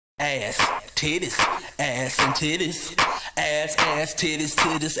Ass, titties, ass and titties. Ass, ass, titties,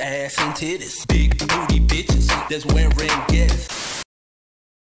 titties, ass and titties. Big booty bitches that's wearing gas.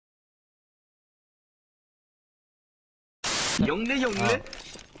 영래?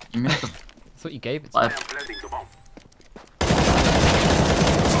 You missed them. I thought you gave it to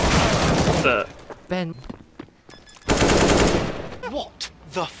me. Ben. What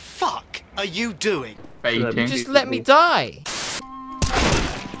the fuck are you doing? Baiting. Just let me die!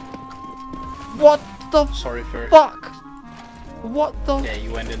 What the Sorry for it. fuck? What the Yeah,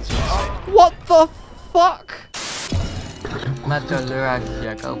 you went into suicide. What the fuck?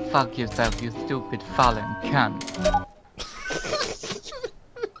 Matalasia, go fuck yourself, you stupid fallen cunt.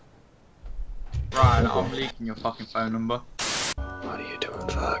 Ryan, I'm leaking your fucking phone number. What are you doing,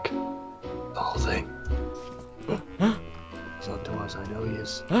 fuck? The whole thing. He's not to us, I know he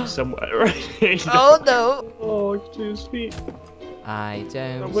is. Somewhere, right? Oh no! Oh, too sweet. I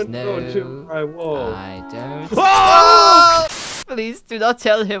don't To know. my wall. I don't. Oh! Please do not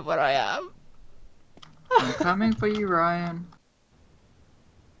tell him where I am. I'm coming for you, Ryan.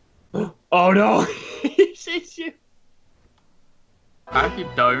 Oh no! He sees you. I keep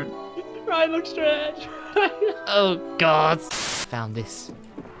don't. Ryan, look straight. Oh god! Found this.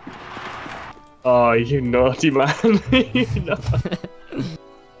 Oh, you naughty man. You naughty.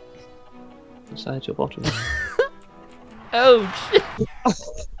 Inside your bottom. Oh shit!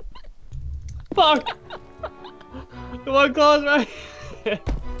 Fuck! Come on, close, right?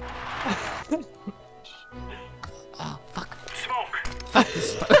 Oh fuck! Smoke. Fuck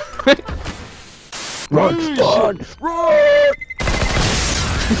this. Run!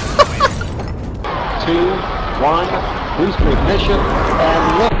 2, 1, boost ignition,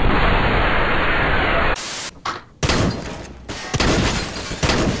 and look.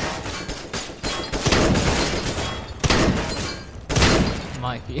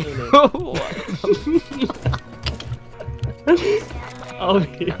 Mikey. I'll be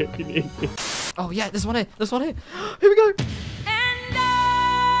here if you need me. Oh yeah, there's one here. There's one here. Here we go.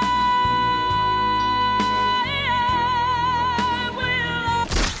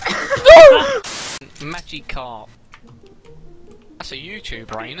 Magic Carp. That's a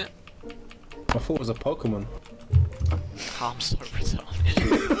YouTuber, ain't it? I thought it was a Pokemon. I'm so retarded.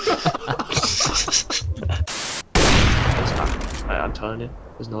 I'm telling you,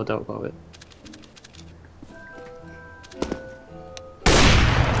 there's no doubt about it.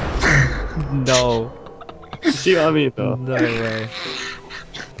 No. You see what I mean, though? No way.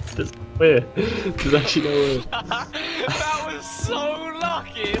 There's no way. There's actually no way. That was so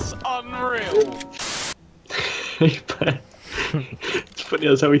lucky, it's unreal. It's funny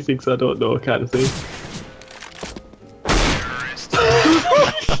as how he thinks I don't know, kind of thing.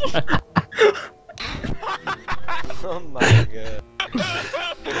 Oh my god.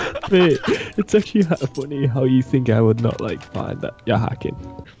 Mate, it's actually kind of funny how you think I would not like find that you're hacking.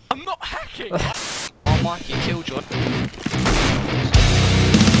 I'm not hacking! Oh, Mikey, Killjoy.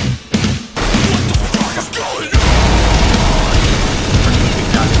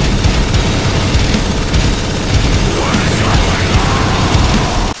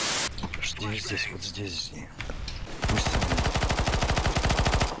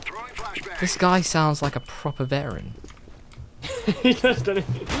 This guy sounds like a proper veteran. He does, doesn't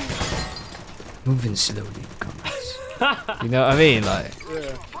he? Moving slowly, comes. You know what I mean? Like.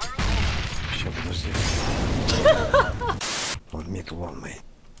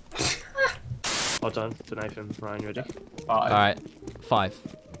 Hold on, to knife him. Ryan, you ready? Alright. 5.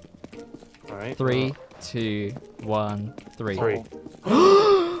 Alright. 3, 2, 1, 3. 3.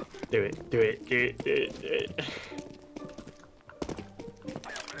 Do it, do it, do it, do it, do it.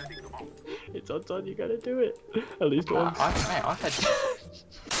 It's on, you gotta do it. At least once. I've had.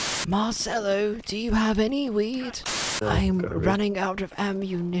 Marcelo, do you have any weed? I'm running out of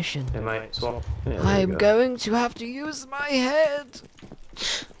ammunition. It might swap. Yeah, there I'm you go. going to have to use my head.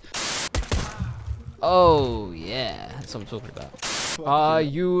 Oh yeah, that's what I'm talking about. Are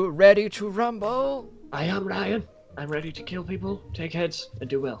you ready to rumble? I am Ryan. I'm ready to kill people, take heads, and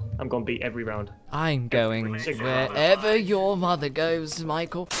do well. I'm gonna beat every round. I'm going wherever your mother goes,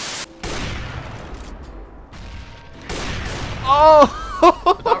 Michael. Oh!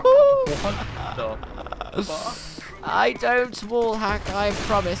 I don't wall hack, I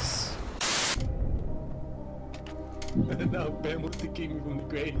promise. Now Ben wants to kill me from the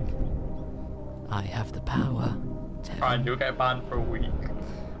grave. I have the power. Ryan, you'll get banned for a week.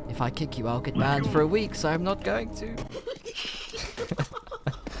 If I kick you, I'll get banned for a week, so I'm not going to.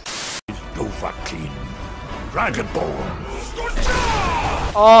 Dovahkiin. Dragonborn.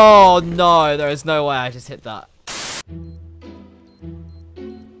 Oh no, there is no way I just hit that.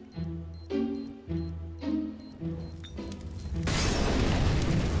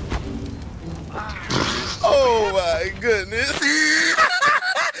 my goodness.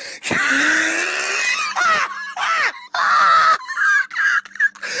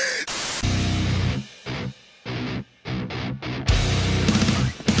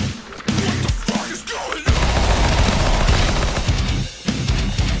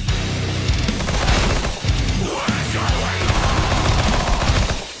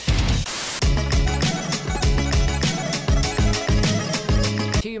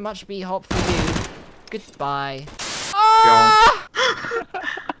 Too much B-hop for you. Goodbye.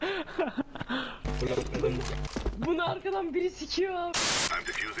 Bunu arkadan biri sikiyor abi.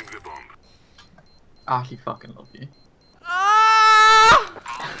 Ah, he fucking love you.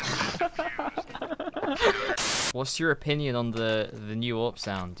 What's your opinion on the new AWP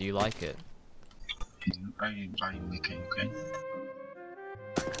sound? Do you like it? I like it, okay.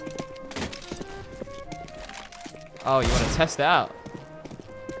 Oh, you want to test it out?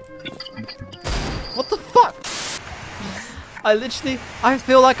 What the fuck? I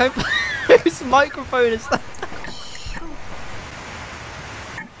feel like I'm whose microphone is that?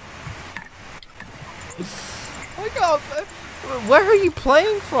 I can't. Where are you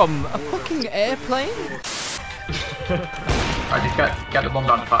playing from? A fucking airplane? I just get the bomb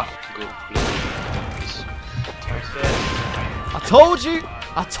down fast. I told you!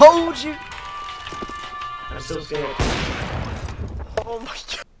 I told you! I'm still scared. Oh my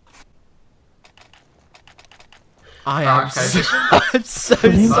god. I am so, I'm so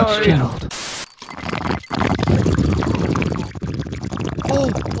sorry.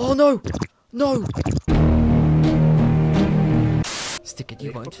 Oh no! No! Stick it,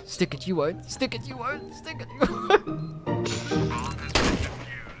 you won't. Stick it, you won't. Stick it, you won't. Stick it, you won't.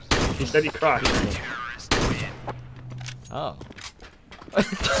 He said he crashed. Oh.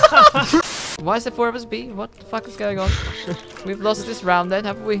 Why is there 4 of us B? What the fuck is going on? We've lost this round then,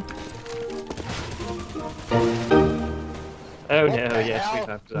 haven't we? Oh no, yes, we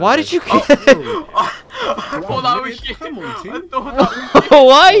have to. Why did you Oh, that was you. Come on, team.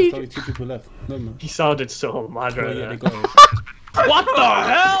 Why? Only 2 people left. No man. He sounded so mad Oh, right yeah, there. they got it. What the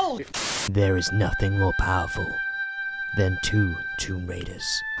hell? There is nothing more powerful than 2 Tomb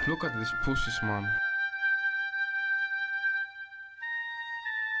Raiders. Look at this pussies, man.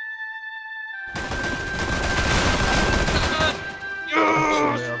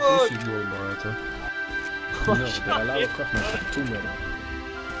 Pussies, bro, buiten. No, they allow a craft match for 2 men.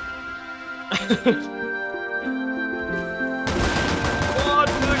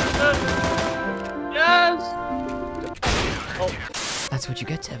 Yes! That's what you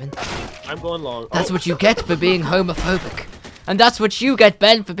get, Tevin. I'm going long. That's what you get for being homophobic. And that's what you get,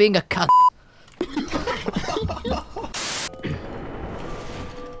 Ben, for being a cunt.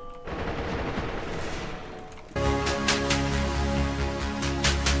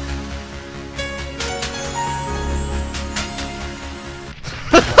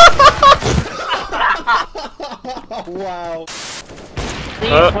 Wow.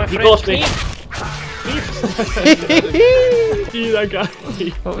 He lost me. See that guy.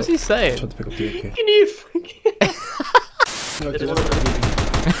 What was he saying? Tried to pick up the AK. Can you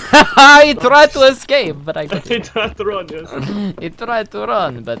He tried to escape, but I got He him. tried to run, yes. He tried to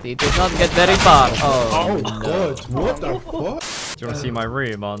run, but he did not get very far. Oh, Oh god, what the fuck? do you want to see my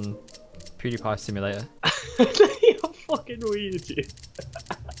room on PewDiePie Simulator? You're fucking weird, you.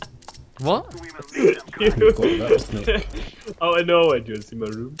 What? Oh, I know. I do see my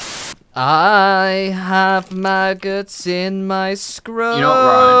room. I have maggots in my scrotum. You know what,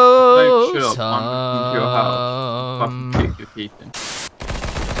 Ryan? Don't shut up, man. Into your house. Fucking kick your teeth in.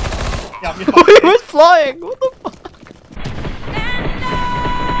 We were flying! What the fuck?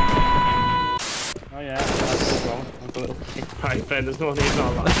 Oh yeah, that's wrong. I've got a little kick. Right, Ben, there's no need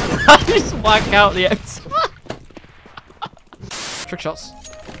on that. I just whack out the X. Trick shots.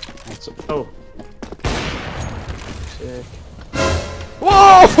 Oh. Sick.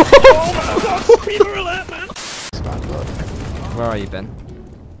 Whoa! Oh my god, speeder alert, man! Where are you, Ben?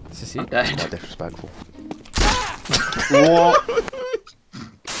 Is this you? Okay. Not disrespectful. What?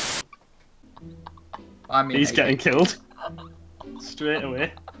 I mean, He's getting killed. Straight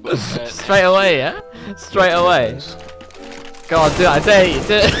away. Straight away, yeah? Straight away. Go on, do it, I dare you,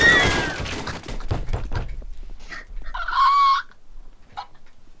 do it.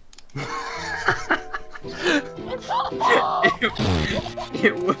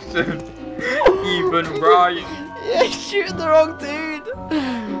 it wasn't even right. Yeah, shooting the wrong dude.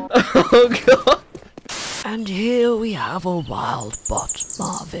 Oh god. And here we have a wild bot,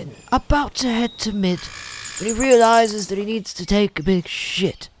 Marvin, about to head to mid when he realizes that he needs to take a big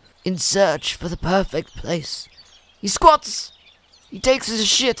shit in search for the perfect place. He squats, he takes his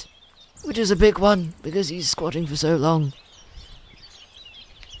shit, which is a big one because he's squatting for so long.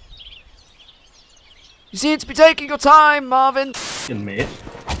 You seem to be taking your time, Marvin. Mate.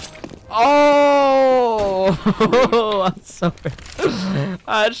 Oh! I'm sorry.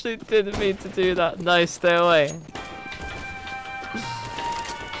 I actually didn't mean to do that. No, stay away.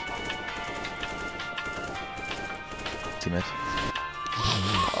 Teammate.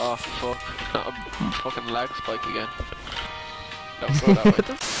 Oh fuck. I'm fucking lag spike again. Don't go that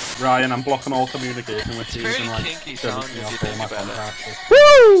way. Ryan, I'm blocking all communication with you. It's and really like kinky shouldn't sound be if off you all think my about it. contacts.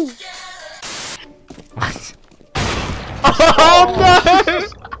 Woo! Oh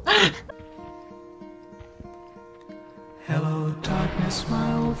no! Hello, darkness,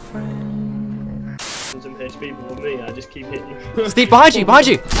 my old friend. Some HP below me, I just keep hitting. Steve, behind you! Behind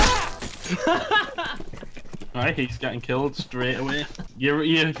you! Right, he's getting killed straight away.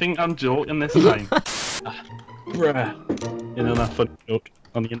 You think I'm joking this time? Bruh. You know that funny joke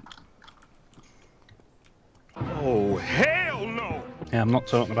on the Oh, hell no! Yeah, I'm not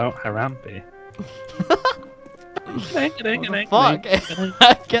talking about Harambe. Fuck!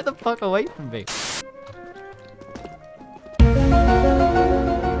 Get the fuck away from me!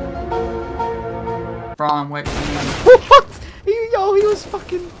 Brian, wait. What? Yo, he was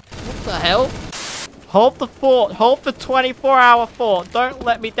fucking. What the hell? Hold the fort. Hold the 24-hour fort. Don't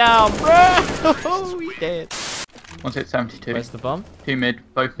let me down, bro. Oh, we dead. What's it? 72. Where's the bomb? 2 mid.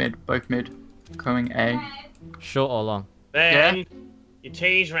 Both mid. Coming A. Short or long? Ben! Yeah. Your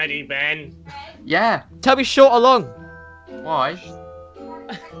tea's ready, Ben. Yeah. Tell me short or long. Why?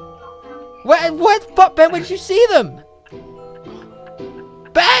 Where the fuck, Ben? Where did you see them?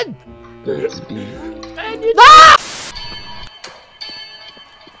 Ben! Ben, you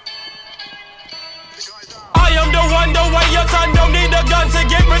I am the one, the way your son don't need a gun to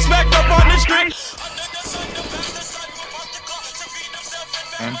get respect up on the street.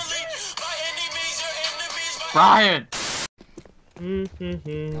 Brian!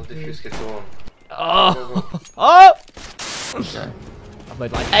 Oh! Oh! Okay. I've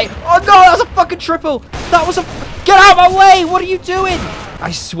made like 8. Oh no, that was a fucking triple! That was a. Get out of my way! What are you doing?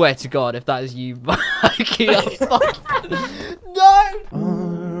 I swear to God, if that is you, Mikey, I'll fuck. No!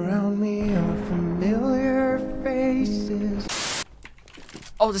 All around me are familiar faces.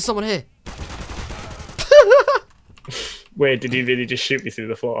 Oh, there's someone here. Wait, did he really just shoot me through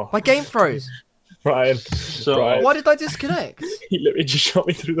the floor? My game froze. Ryan. Ryan. Why did I disconnect? He literally just shot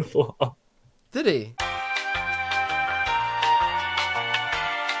me through the floor. Did he?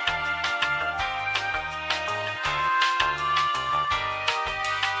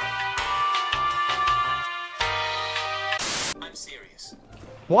 I'm serious.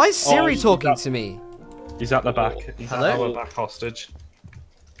 Why is Siri he's talking at- to me? He's at the back. He's Hello? at our back hostage.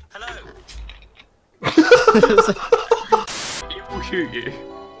 Hello. He will shoot you.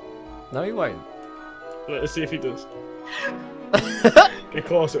 No, he won't. Let's see if he does. Get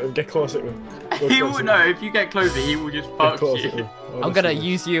close to him, get close to him. He will know. If you get closer, he will just fuck you. I'm gonna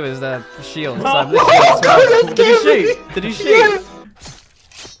use you as the shield. So I'm literally Did he shoot? Did he shoot?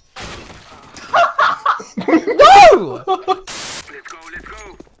 No! Let's go.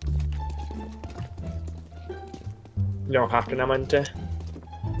 No happenamente.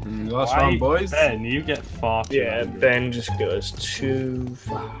 Last round, boys. Ben, you get far too Yeah, angry. Ben just goes too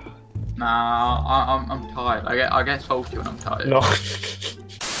far. Nah, I'm tired. I get salty when I'm tired. No.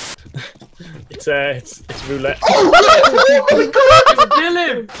 it's roulette. Oh my god! Kill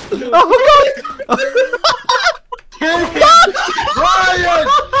him! Oh my god! Kill him! Ryan!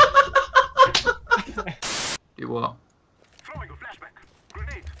 Do what? Throwing a flashback.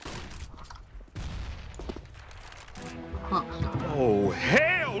 Grenade. Oh,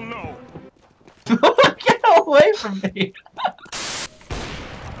 hell no! Get away from me!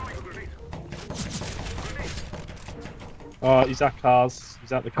 Oh, he's at cars.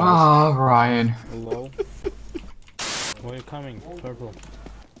 He's at the cars. Oh, Ryan. Hello. Where are you coming? Purple.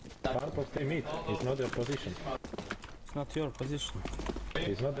 Purple, stay mid. It's not their position. It's not your position.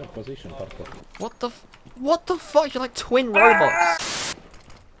 It's not their position, Purple. What the fuck? You're like twin robots.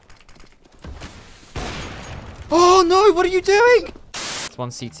 Oh no! What are you doing? It's one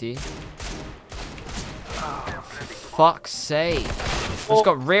CT. Fuck's sake! I just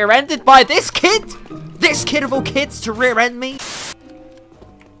got rear-ended by this kid. This kid of all kids to rear-end me.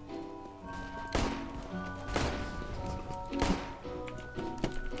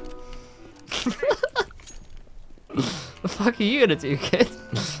 The fuck are you gonna do, kid?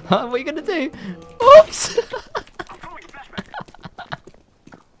 Huh? What are you gonna do? Oops!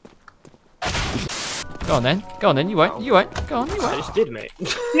 Go on then. Go on then. You won't. You won't. Go on. You I won't. just did, mate.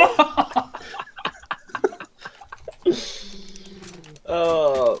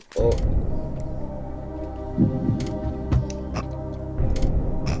 Oh.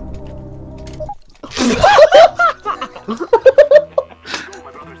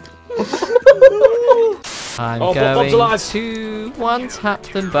 I'm Oh, Bob's going alive. to one-tap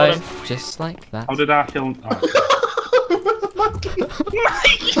them both, just like that. How did I kill? Oh.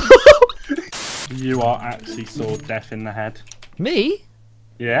 You are actually so deaf in the head. Me?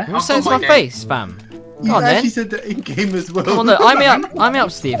 Yeah. Who says my face, fam? Come on then. said that in game as well. Come on, look, eye me up. Eye me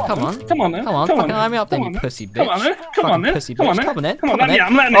up, Steve. Come on. Come on then. Come on, Come on fucking then. eye me up then, Come you on then. pussy bitch. Come on then. Come Fucking on then. pussy Come on bitch. then. Come on then. Come on, Come let me then.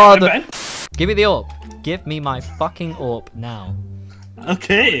 up, let me Oh, up, Ben. give me the orb. Give me my fucking orb now.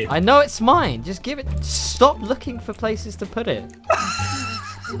 Okay. I know it's mine. Just give it. Stop looking for places to put it.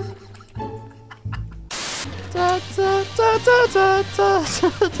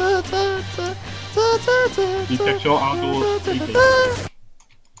 You check your outdoor CT.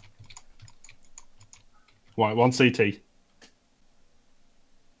 Right, one CT.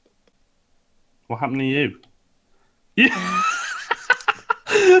 What happened to you? Yeah.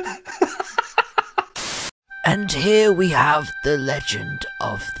 And here we have the legend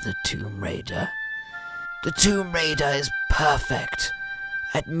of the Tomb Raider. The Tomb Raider is perfect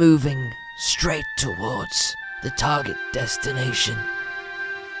at moving straight towards the target destination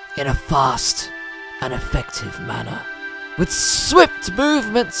in a fast and effective manner, with swift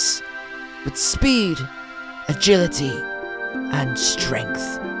movements, with speed, agility, and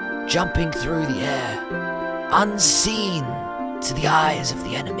strength, jumping through the air, unseen to the eyes of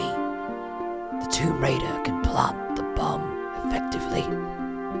the enemy. The Tomb Raider can plant the bomb effectively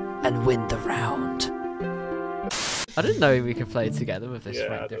and win the round. I didn't know we could play together with this Yeah,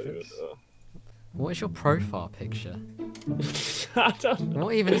 rank I don't even difference. know. What is your profile picture? I don't know.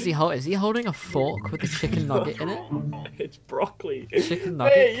 What even is he holding? Is he holding a fork with a chicken nugget in it? It's broccoli. Chicken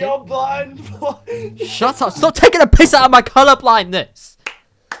nugget. Hey, kid? you're blind. Shut up! Stop taking a piss out of my colorblindness!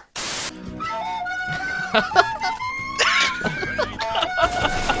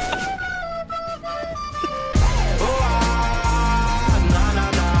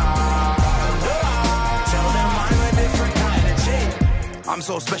 I'm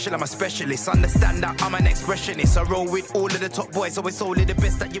so special, I'm a specialist. Understand that I'm an expressionist. I roll with all of the top boys, always only the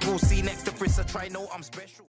best that you will see next to Chris. I try, know I'm special.